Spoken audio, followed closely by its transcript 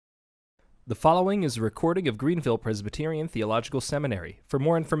The following is a recording of Greenville Presbyterian Theological Seminary. For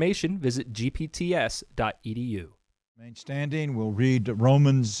more information, visit gpts.edu. Remain standing. We'll read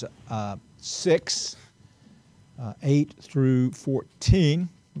Romans 6, 8 through 14.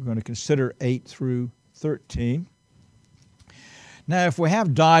 We're going to consider 8 through 13. Now, if we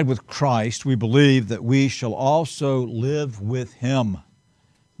have died with Christ, we believe that we shall also live with Him,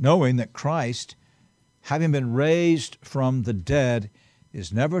 knowing that Christ, having been raised from the dead,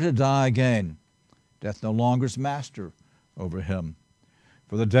 is never to die again. Death no longer is master over Him.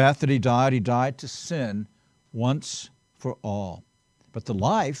 For the death that He died to sin once for all. But the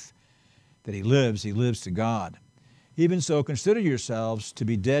life that He lives to God. Even so, consider yourselves to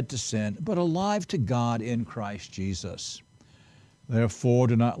be dead to sin, but alive to God in Christ Jesus. Therefore,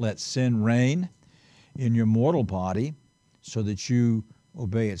 do not let sin reign in your mortal body, so that you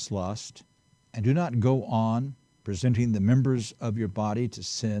obey its lust, and do not go on presenting the members of your body to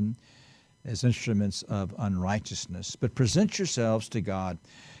sin as instruments of unrighteousness, but present yourselves to God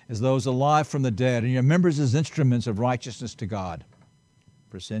as those alive from the dead, and your members as instruments of righteousness to God.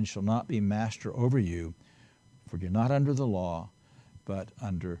 For sin shall not be master over you, for you're not under the law, but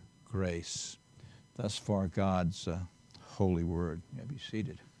under grace. Thus far, God's holy word. You may be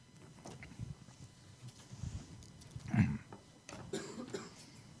seated.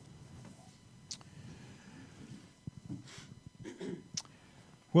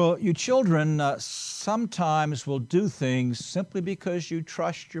 Well, you children sometimes will do things simply because you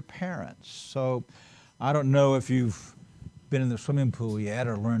trust your parents. So I don't know if you've been in the swimming pool yet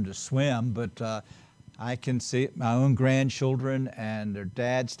or learned to swim, but I can see my own grandchildren and their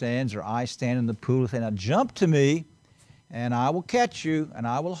dad stands or I stand in the pool and say, now jump to me and I will catch you and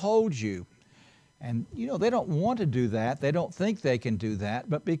I will hold you. And you know, they don't want to do that. They don't think they can do that,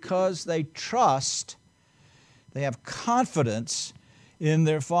 but because they trust, they have confidence in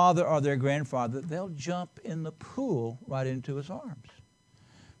their father or their grandfather, they'll jump in the pool right into his arms.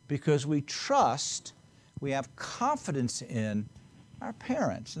 Because we trust, we have confidence in our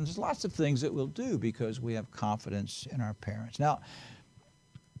parents. And there's lots of things that we'll do because we have confidence in our parents. Now,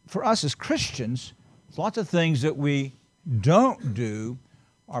 for us as Christians, there's lots of things that we don't do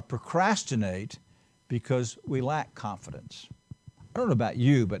or procrastinate because we lack confidence. I don't know about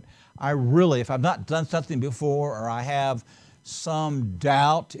you, but I really, if I've not done something before or I have some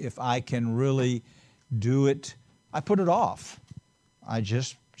doubt if I can really do it, I put it off. I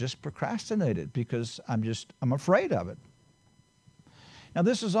just procrastinate it because I'm afraid of it. Now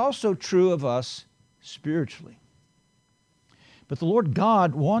this is also true of us spiritually. But the Lord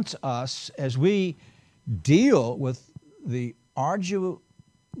God wants us, as we deal with the arduous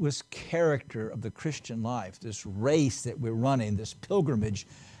character of the Christian life, this race that we're running, this pilgrimage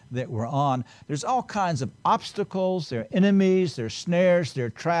that we're on, there's all kinds of obstacles, there are enemies, there are snares, there are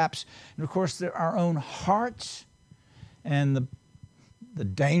traps, and of course there are our own hearts and the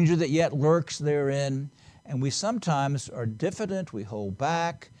danger that yet lurks therein. And we sometimes are diffident, we hold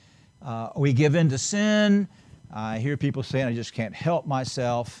back, we give in to sin. I hear people saying, I just can't help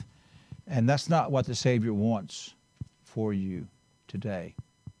myself. And that's not what the Savior wants for you today.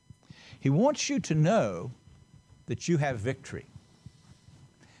 He wants you to know that you have victory.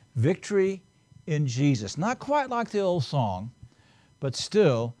 Victory in Jesus. Not quite like the old song, but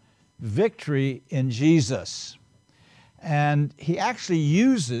still victory in Jesus. And he actually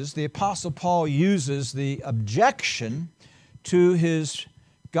uses, the Apostle Paul uses the objection to his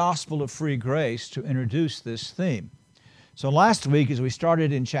gospel of free grace to introduce this theme. So last week, as we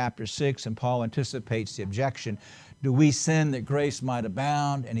started in chapter 6, and Paul anticipates the objection, do we sin that grace might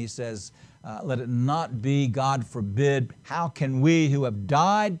abound? And he says, let it not be, God forbid. How can we who have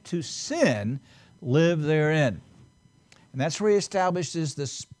died to sin live therein? And that's where he establishes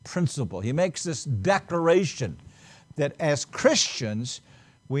this principle. He makes this declaration that as Christians,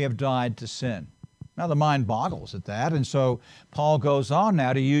 we have died to sin. Now the mind boggles at that, and so Paul goes on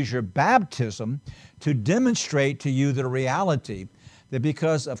now to use your baptism to demonstrate to you the reality that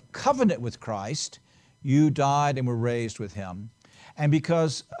because of covenant with Christ, you died and were raised with Him. And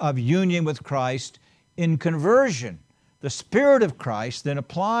because of union with Christ in conversion, the Spirit of Christ then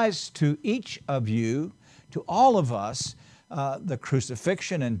applies to each of you, to all of us, the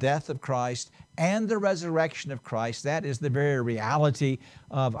crucifixion and death of Christ and the resurrection of Christ. That is the very reality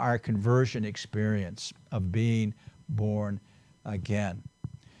of our conversion experience of being born again.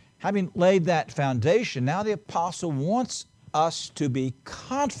 Having laid that foundation, now the apostle wants us to be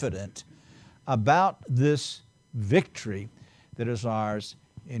confident about this victory that is ours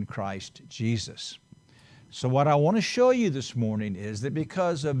in Christ Jesus. So what I want to show you this morning is that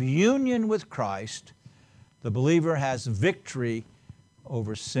because of union with Christ, the believer has victory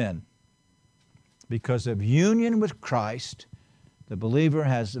over sin. Because of union with Christ, the believer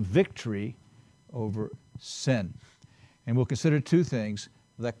has victory over sin. And we'll consider two things: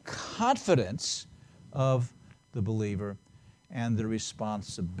 the confidence of the believer and the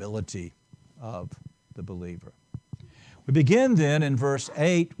responsibility of the believer. We begin then in verse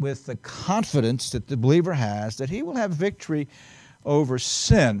 8 with the confidence that the believer has that he will have victory over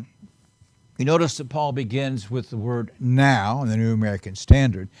sin. You notice that Paul begins with the word now in the New American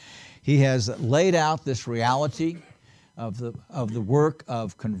Standard. He has laid out this reality of the work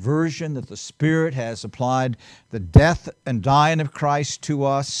of conversion, that the Spirit has applied the death and dying of Christ to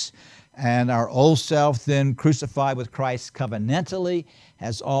us, and our old self, then crucified with Christ covenantally,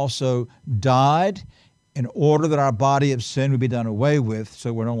 has also died in order that our body of sin would be done away with,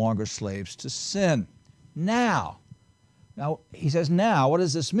 so we're no longer slaves to sin. Now, he says now, what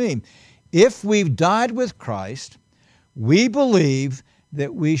does this mean? If we've died with Christ, we believe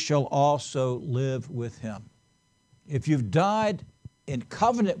that we shall also live with Him. If you've died in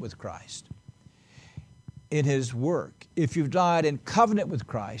covenant with Christ, in His work, if you've died in covenant with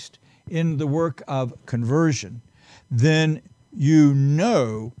Christ in the work of conversion, then you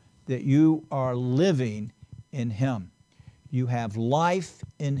know that you are living in Him. You have life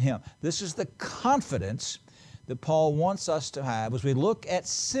in Him. This is the confidence that Paul wants us to have as we look at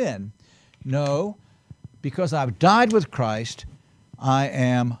sin. No, because I've died with Christ, I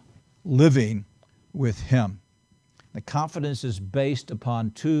am living with Him. The confidence is based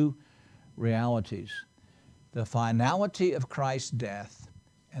upon two realities: the finality of Christ's death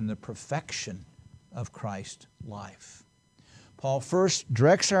and the perfection of Christ's life. Paul first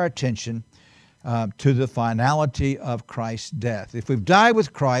directs our attention to the finality of Christ's death. If we've died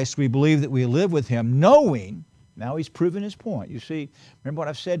with Christ, we believe that we live with Him, knowing, now he's proven his point. You see, remember what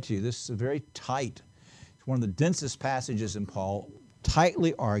I've said to you, this is very tight. It's one of the densest passages in Paul,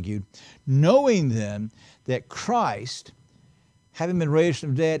 tightly argued, knowing then that Christ, having been raised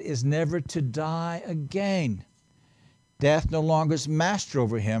from the dead, is never to die again. Death no longer is master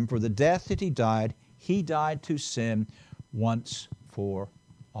over him, for the death that he died to sin once for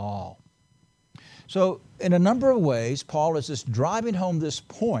all. So in a number of ways, Paul is just driving home this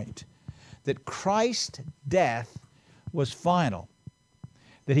point that Christ's death was final,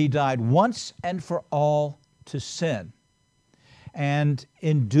 that He died once and for all to sin. And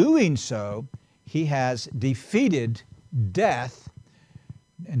in doing so, He has defeated death,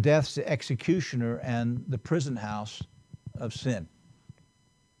 and death's the executioner and the prison house of sin.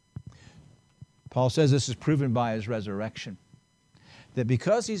 Paul says this is proven by His resurrection, that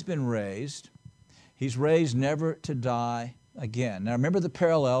because He's been raised, He's raised never to die again. Now remember the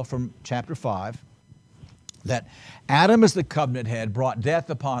parallel from chapter 5, that Adam as the covenant head brought death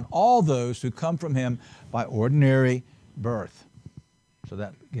upon all those who come from him by ordinary birth. So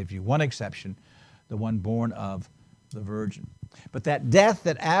that gives you one exception, the one born of the virgin. But that death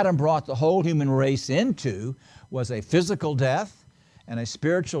that Adam brought the whole human race into was a physical death and a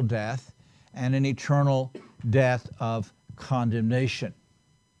spiritual death and an eternal death of condemnation.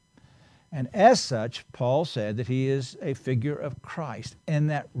 And as such, Paul said that he is a figure of Christ in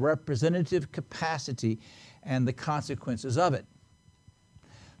that representative capacity and the consequences of it.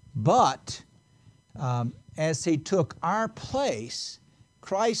 But as he took our place,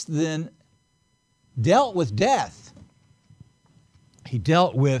 Christ then dealt with death. He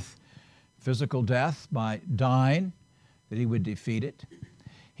dealt with physical death by dying, that he would defeat it.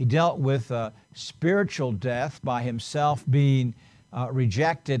 He dealt with spiritual death by himself being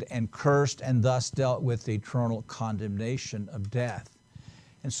rejected and cursed, and thus dealt with the eternal condemnation of death.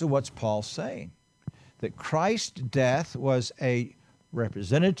 And so what's Paul saying? That Christ's death was a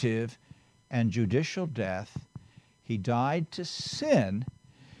representative and judicial death. He died to sin,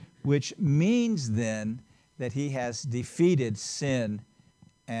 which means then that he has defeated sin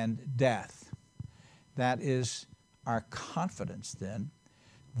and death. That is our confidence then,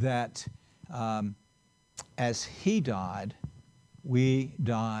 that as he died, we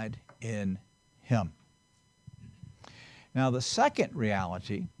died in him. Now, the second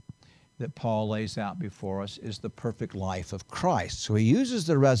reality that Paul lays out before us is the perfect life of Christ. So he uses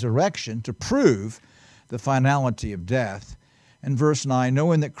the resurrection to prove the finality of death. In verse 9,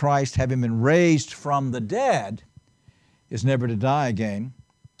 knowing that Christ, having been raised from the dead, is never to die again.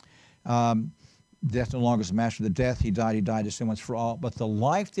 Death no longer is the master of the death. He died to sin once for all. But the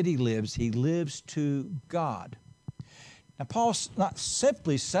life that he lives to God. Now, Paul's not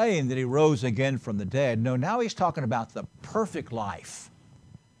simply saying that he rose again from the dead. No, now he's talking about the perfect life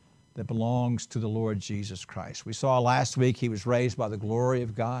that belongs to the Lord Jesus Christ. We saw last week he was raised by the glory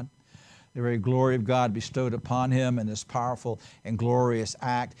of God. the very glory of God bestowed upon him in this powerful and glorious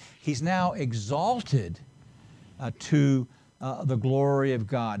act. He's now exalted to the glory of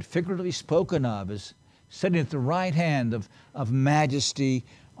God, figuratively spoken of as sitting at the right hand of majesty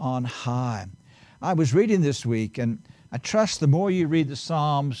on high. I was reading this week, and I trust the more you read the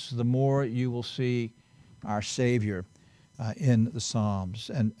Psalms, the more you will see our Savior in the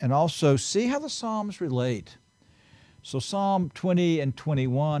Psalms. And also see how the Psalms relate. So Psalm 20 and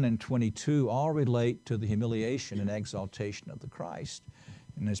 21 and 22 all relate to the humiliation and exaltation of the Christ.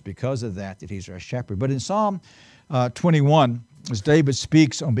 And it's because of that He's our shepherd. But in Psalm 21, as David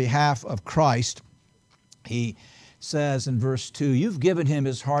speaks on behalf of Christ, he says in verse 2, "You've given him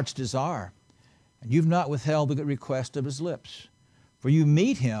his heart's desire, and you've not withheld the good request of his lips. For you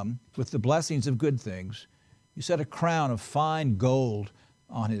meet him with the blessings of good things. You set a crown of fine gold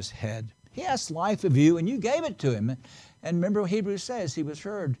on his head. He asked life of you, and you gave it to him." And remember what Hebrews says, he was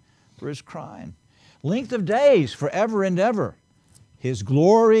heard for his crying. "Length of days forever and ever. His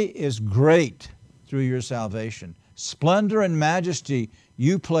glory is great through your salvation. Splendor and majesty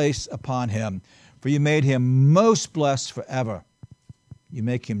you place upon him. For you made him most blessed forever. You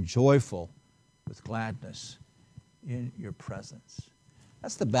make him joyful with gladness in your presence."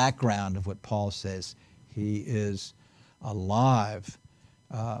 That's the background of what Paul says. He is alive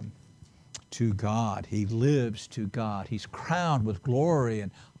to God. He lives to God. He's crowned with glory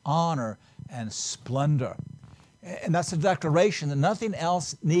and honor and splendor. And that's a declaration that nothing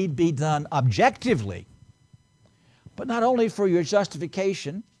else need be done objectively, but not only for your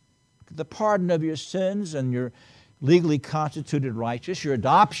justification, the pardon of your sins and your legally constituted righteous, your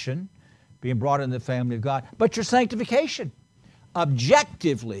adoption, being brought into the family of God, but your sanctification.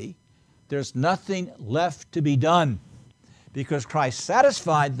 Objectively, there's nothing left to be done because Christ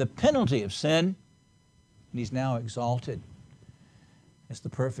satisfied the penalty of sin, and He's now exalted as the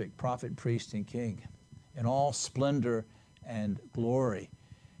perfect prophet, priest, and king in all splendor and glory.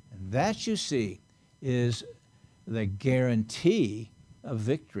 And that, you see, is the guarantee of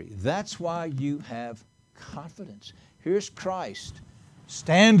victory. That's why you have confidence. Here's Christ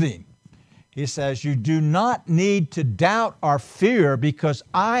standing. He says, "You do not need to doubt or fear because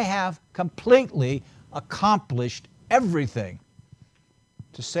I have completely accomplished everything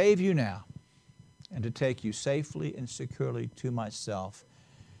to save you now and to take you safely and securely to myself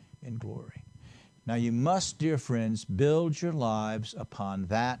in glory." Now you must, dear friends, build your lives upon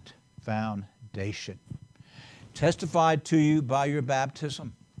that foundation. Testified to you by your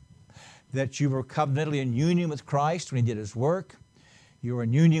baptism that you were covenantally in union with Christ when He did His work. You are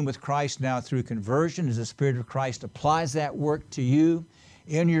in union with Christ now through conversion as the Spirit of Christ applies that work to you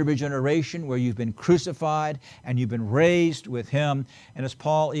in your regeneration where you've been crucified and you've been raised with Him. And as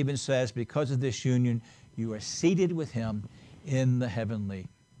Paul even says, because of this union, you are seated with Him in the heavenly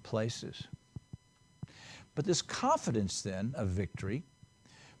places. But this confidence then of victory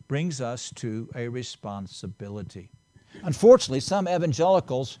brings us to a responsibility. Unfortunately, some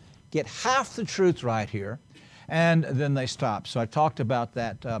evangelicals get half the truth right here, and then they stop. So I talked about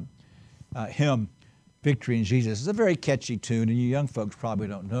that hymn, Victory in Jesus. It's a very catchy tune, and you young folks probably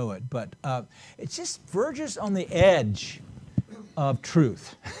don't know it, but it just verges on the edge of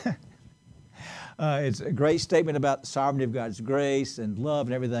truth. It's a great statement about the sovereignty of God's grace and love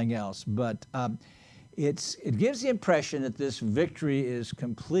and everything else, but it gives the impression that this victory is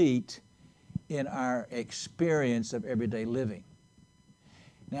complete in our experience of everyday living.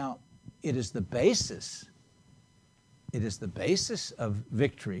 Now, it is the basis of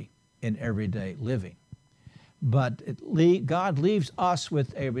victory in everyday living. But God leaves us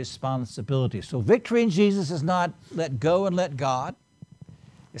with a responsibility. So victory in Jesus is not let go and let God.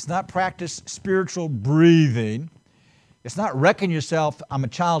 It's not practice spiritual breathing. It's not reckon yourself, I'm a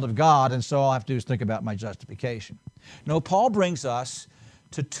child of God, and so all I have to do is think about my justification. No, Paul brings us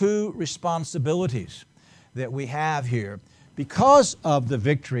to two responsibilities that we have here because of the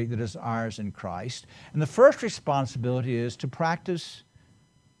victory that is ours in Christ. And the first responsibility is to practice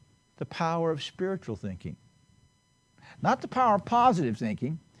the power of spiritual thinking. Not the power of positive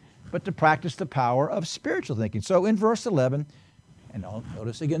thinking, but to practice the power of spiritual thinking. So in verse 11, and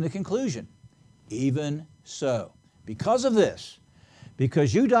notice again the conclusion, even so. Because of this,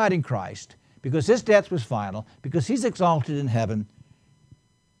 because you died in Christ, because His death was final, because He's exalted in heaven,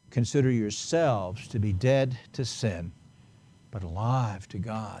 consider yourselves to be dead to sin, but alive to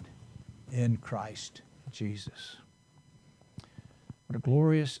God in Christ Jesus. What a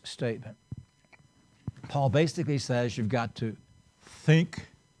glorious statement. Paul basically says you've got to think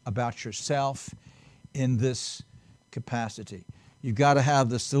about yourself in this capacity. You've got to have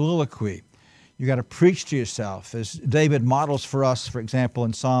the soliloquy. You've got to preach to yourself, as David models for us, for example,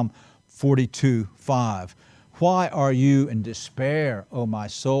 in Psalm 42:5. Why are you in despair, O my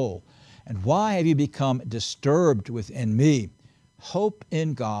soul? And why have you become disturbed within me? Hope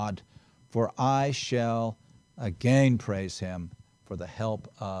in God, for I shall again praise Him for the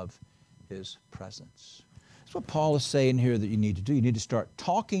help of His presence. That's what Paul is saying here that you need to do. You need to start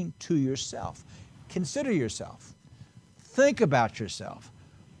talking to yourself. Consider yourself. Think about yourself.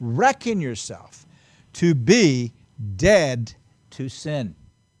 Reckon yourself to be dead to sin.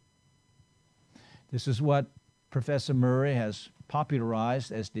 This is what Professor Murray has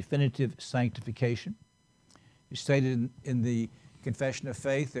popularized as definitive sanctification. He stated in the Confession of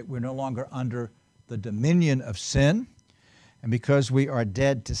Faith that we're no longer under the dominion of sin, and because we are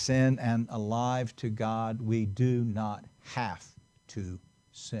dead to sin and alive to God, we do not have to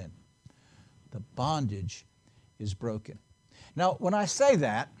sin. The bondage is broken. Now, when I say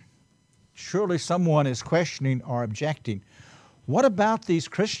that, surely someone is questioning or objecting. What about these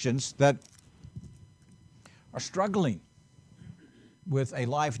Christians that are struggling with a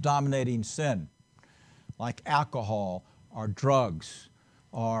life-dominating sin, like alcohol or drugs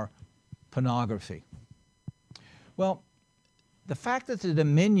or pornography? Well, the fact that the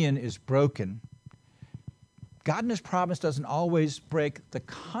dominion is broken, God in His providence doesn't always break the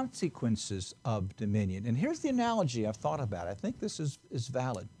consequences of dominion. And here's the analogy I've thought about. I think this is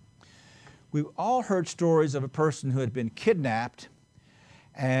valid. We've all heard stories of a person who had been kidnapped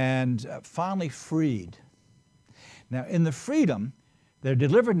and finally freed. Now, in the freedom, they're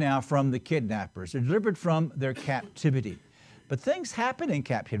delivered now from the kidnappers. They're delivered from their captivity. But things happen in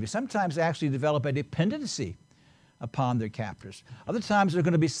captivity. Sometimes they actually develop a dependency upon their captors. Other times there are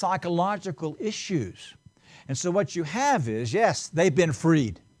going to be psychological issues. And so what you have is, yes, they've been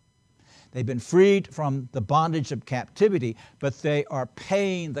freed. They've been freed from the bondage of captivity, but they are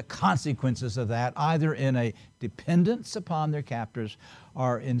paying the consequences of that, either in a dependence upon their captors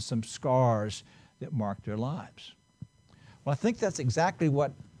or in some scars that mark their lives. Well, I think that's exactly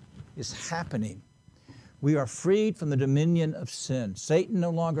what is happening. We are freed from the dominion of sin. Satan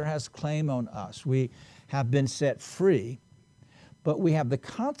no longer has claim on us. We have been set free, but we have the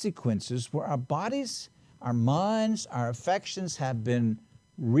consequences where our bodies, our minds, our affections have been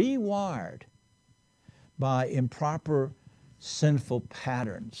rewired by improper sinful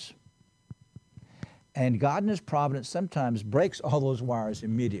patterns. And God in His providence sometimes breaks all those wires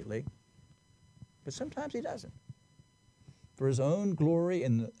immediately, but sometimes He doesn't. For His own glory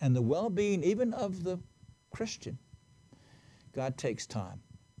and the well-being even of the Christian, God takes time.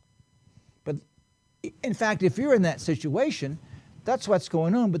 But in fact, if you're in that situation, that's what's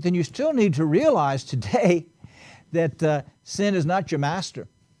going on. But then you still need to realize today that sin is not your master,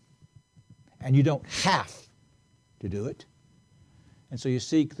 and you don't have to do it. And so you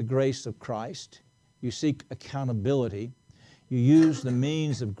seek the grace of Christ. You seek accountability. You use the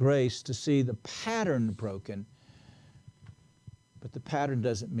means of grace to see the pattern broken. But the pattern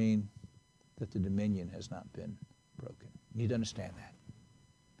doesn't mean that the dominion has not been broken. You need to understand that.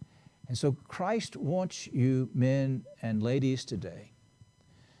 And so Christ wants you, men and ladies today,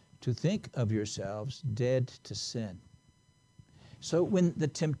 to think of yourselves dead to sin. So when the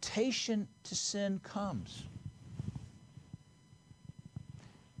temptation to sin comes,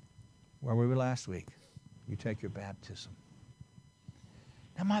 where were we last week? You take your baptism.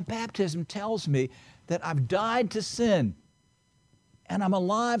 Now my baptism tells me that I've died to sin and I'm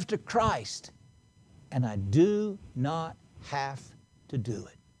alive to Christ, and I do not have to do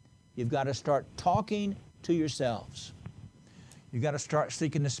it. You've got to start talking to yourselves. You've got to start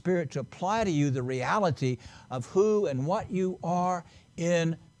seeking the Spirit to apply to you the reality of who and what you are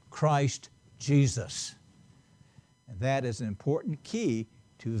in Christ Jesus. And that is an important key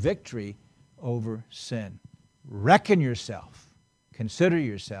to victory over sin. Reckon yourself, consider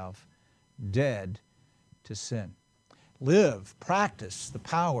yourself dead to sin. Live, practice the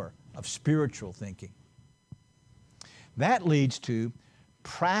power of spiritual thinking. That leads to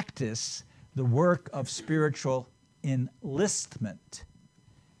practice the work of spiritual enlistment.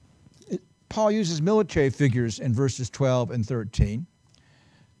 Paul uses military figures in verses 12 and 13.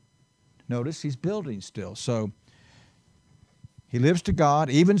 Notice he's building still. So he lives to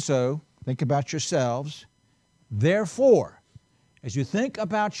God. Even so, think about yourselves. Therefore, as you think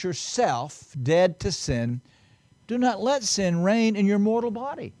about yourself, dead to sin, do not let sin reign in your mortal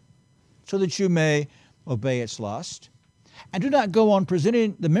body, so that you may obey its lust. And do not go on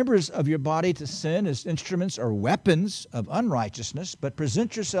presenting the members of your body to sin as instruments or weapons of unrighteousness, but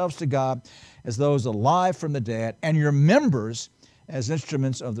present yourselves to God as those alive from the dead, and your members as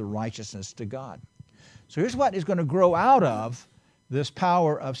instruments of the righteousness to God. So here's what is going to grow out of this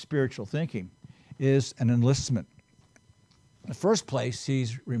power of spiritual thinking, is an enlistment. In the first place,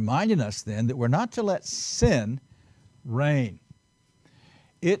 he's reminding us then that we're not to let sin reign.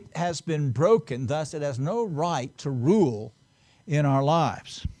 It has been broken, thus it has no right to rule in our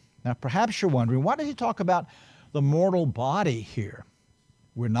lives. Now, perhaps you're wondering, why does he talk about the mortal body here?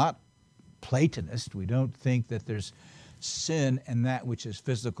 We're not Platonists. We don't think that there's sin in that which is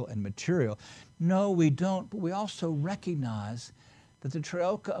physical and material. No, we don't, but we also recognize that the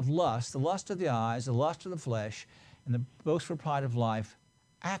troika of lust, the lust of the eyes, the lust of the flesh, and the boastful pride of life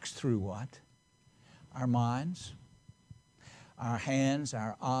acts through what? Our minds, our hands,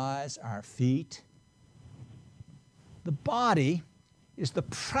 our eyes, our feet. The body is the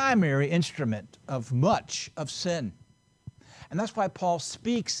primary instrument of much of sin. And that's why Paul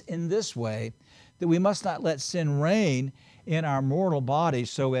speaks in this way, that we must not let sin reign in our mortal body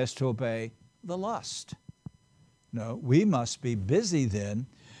so as to obey the lust. No, we must be busy then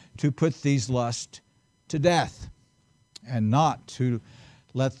to put these lusts to death and not to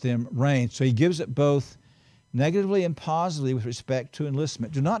let them reign. So he gives it both negatively and positively with respect to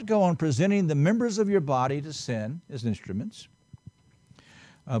enlistment. Do not go on presenting the members of your body to sin as instruments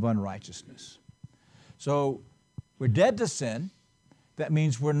of unrighteousness. So we're dead to sin. That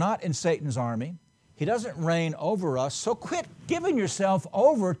means we're not in Satan's army. He doesn't reign over us. So quit giving yourself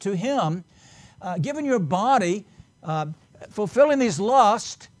over to him, giving your body, fulfilling these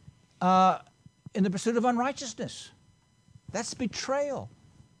lusts in the pursuit of unrighteousness. That's betrayal.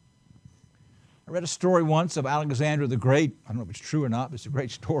 I read a story once of Alexander the Great. I don't know if it's true or not, but it's a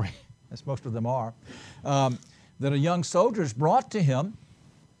great story, as most of them are, that a young soldier is brought to him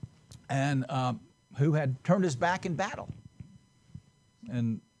and who had turned his back in battle.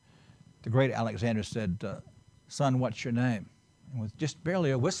 And the great Alexander said, son, what's your name? And with just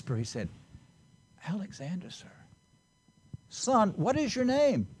barely a whisper, he said, Alexander, sir. Son, what is your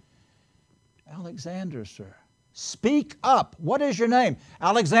name? Alexander, sir. Speak up. What is your name?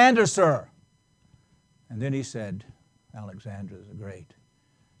 Alexander, sir. And then he said, Alexander the Great,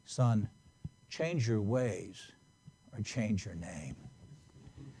 son, change your ways or change your name.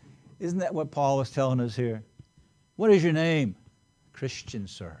 Isn't that what Paul was telling us here? What is your name? Christian,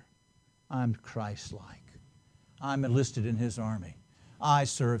 sir. I'm Christ-like. I'm enlisted in his army. I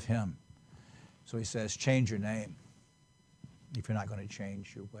serve him. So he says, change your name if you're not going to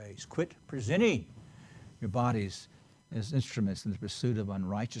change your ways. Quit presenting your bodies as instruments in the pursuit of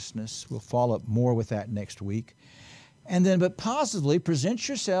unrighteousness. We'll follow up more with that next week. And then, but positively, present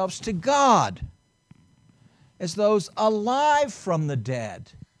yourselves to God as those alive from the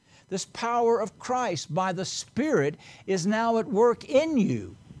dead. This power of Christ by the Spirit is now at work in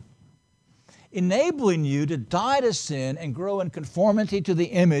you, enabling you to die to sin and grow in conformity to the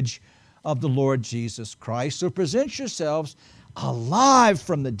image of the Lord Jesus Christ. So present yourselves alive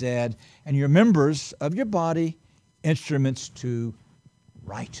from the dead, and your members of your body instruments to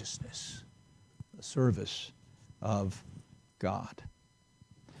righteousness, the service of God.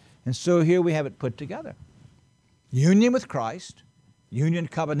 And so here we have it put together. Union with Christ, union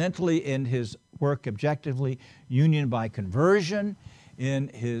covenantally in his work objectively, union by conversion in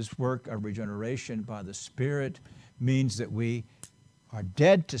his work of regeneration by the Spirit, means that we are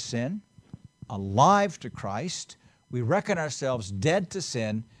dead to sin, alive to Christ. We reckon ourselves dead to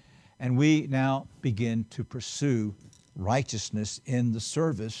sin, and we now begin to pursue righteousness in the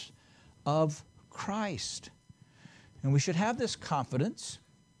service of Christ. And we should have this confidence,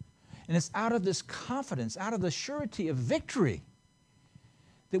 and it's out of this confidence, out of the surety of victory,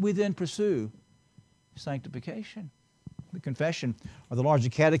 that we then pursue sanctification. The Confession or the Larger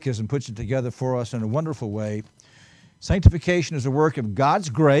Catechism puts it together for us in a wonderful way. Sanctification is a work of God's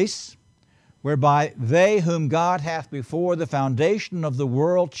grace, whereby they whom God hath before the foundation of the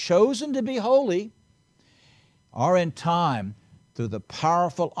world chosen to be holy are in time, through the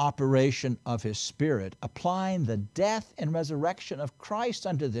powerful operation of his Spirit, applying the death and resurrection of Christ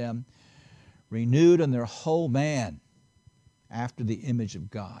unto them, renewed in their whole man after the image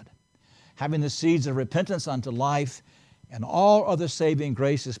of God, having the seeds of repentance unto life and all other saving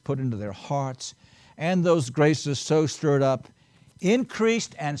graces put into their hearts, and those graces so stirred up,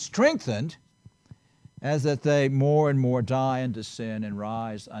 increased and strengthened, as that they more and more die unto sin and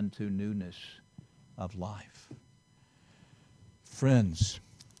rise unto newness of life. Friends,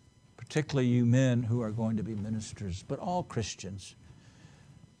 particularly you men who are going to be ministers, but all Christians,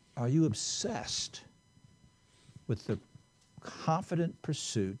 are you obsessed with the confident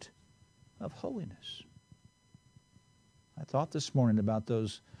pursuit of holiness? I thought this morning about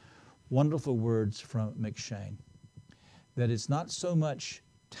those wonderful words from McShane, that it's not so much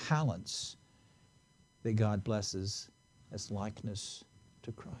talents that God blesses as likeness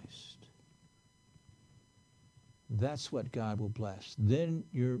to Christ. that's what God will bless. Then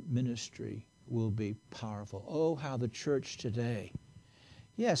your ministry will be powerful. Oh, how the church today.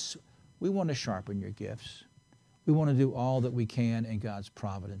 Yes, we want to sharpen your gifts. We want to do all that we can in God's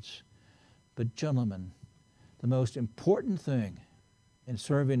providence. But gentlemen, the most important thing in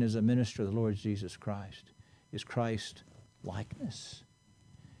serving as a minister of the Lord Jesus Christ is Christ likeness.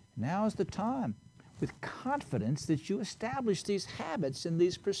 Now is the time, with confidence, that you establish these habits and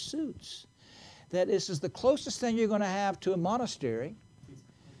these pursuits. That this is the closest thing you're going to have to a monastery,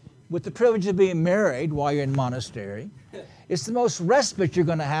 with the privilege of being married while you're in monastery. It's the most respite you're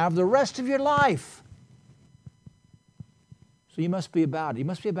going to have the rest of your life. So you must be about it. You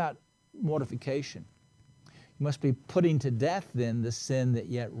must be about mortification. You must be putting to death then the sin that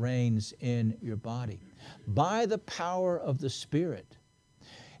yet reigns in your body. By the power of the Spirit,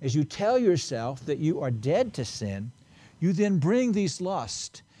 as you tell yourself that you are dead to sin, you then bring these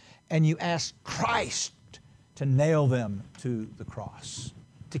lusts and you ask Christ to nail them to the cross,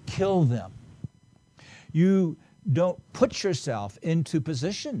 to kill them. You don't put yourself into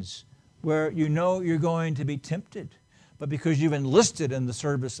positions where you know you're going to be tempted, but because you've enlisted in the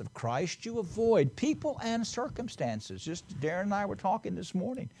service of Christ, you avoid people and circumstances. Just Darren and I were talking this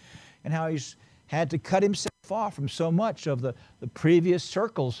morning, and how he's had to cut himself off from so much of the previous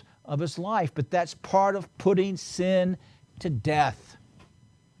circles of his life, but that's part of putting sin to death.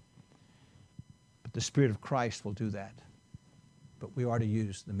 But the Spirit of Christ will do that. But we are to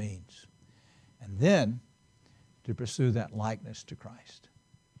use the means. And then to pursue that likeness to Christ.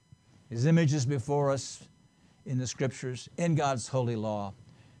 His image is before us in the Scriptures, in God's holy law.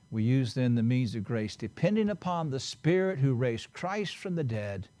 We use then the means of grace, depending upon the Spirit who raised Christ from the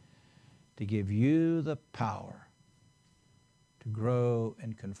dead, to give you the power to grow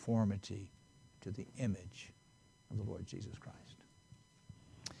in conformity to the image of the Lord Jesus Christ.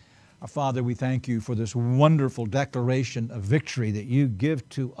 Our Father, we thank you for this wonderful declaration of victory that you give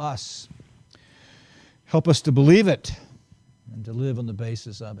to us. Help us to believe it and to live on the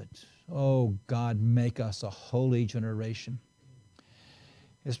basis of it. Oh, God, make us a holy generation.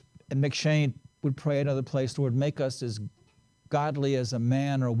 And McShane would pray another place, Lord, make us as godly as a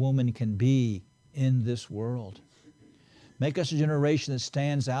man or a woman can be in this world. Make us a generation that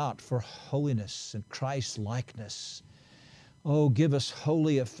stands out for holiness and Christ's likeness. Oh, give us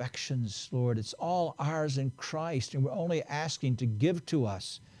holy affections, Lord. It's all ours in Christ, and we're only asking to give to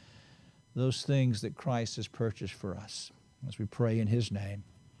us those things that Christ has purchased for us. As we pray in His name,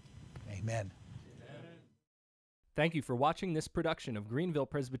 amen. Thank you for watching this production of Greenville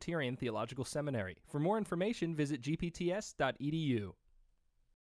Presbyterian Theological Seminary. For more information, visit gpts.edu.